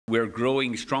We're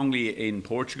growing strongly in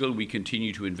Portugal. We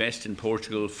continue to invest in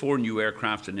Portugal. 4 new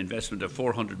aircraft, an investment of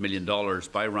 $400 million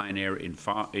by Ryanair in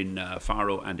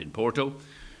Faro and in Porto.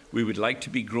 We would like to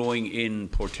be growing in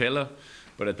Portela,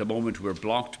 but at the moment we're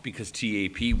blocked because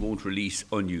TAP won't release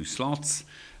unused slots.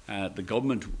 The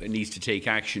government needs to take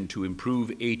action to improve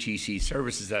ATC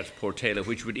services at Portela,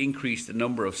 which would increase the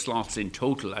number of slots in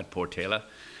total at Portela.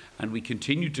 And we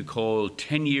continue to call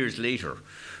 10 years later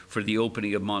for the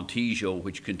opening of Montijo,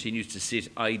 which continues to sit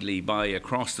idly by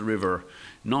across the river,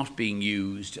 not being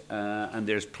used. And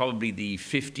there's probably the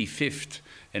 55th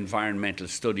environmental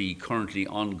study currently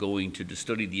ongoing to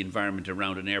study the environment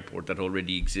around an airport that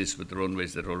already exists with the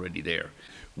runways that are already there.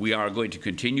 We are going to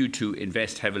continue to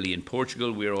invest heavily in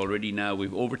Portugal.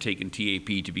 We've overtaken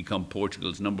TAP to become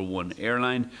Portugal's +1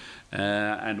 airline,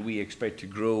 and we expect to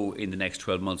grow in the next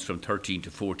 12 months from 13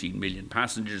 to 14 million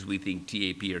passengers. We think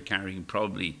TAP are carrying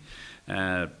probably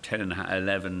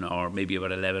 11 or maybe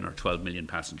about 11 or 12 million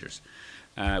passengers.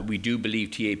 We do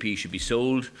believe TAP should be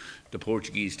sold. The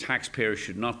Portuguese taxpayer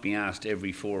should not be asked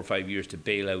every 4 or 5 years to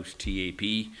bail out TAP,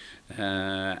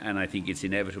 and I think it's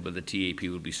inevitable that TAP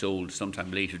will be sold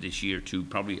sometime later this year to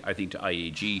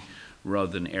IAG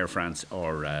rather than Air France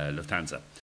or Lufthansa.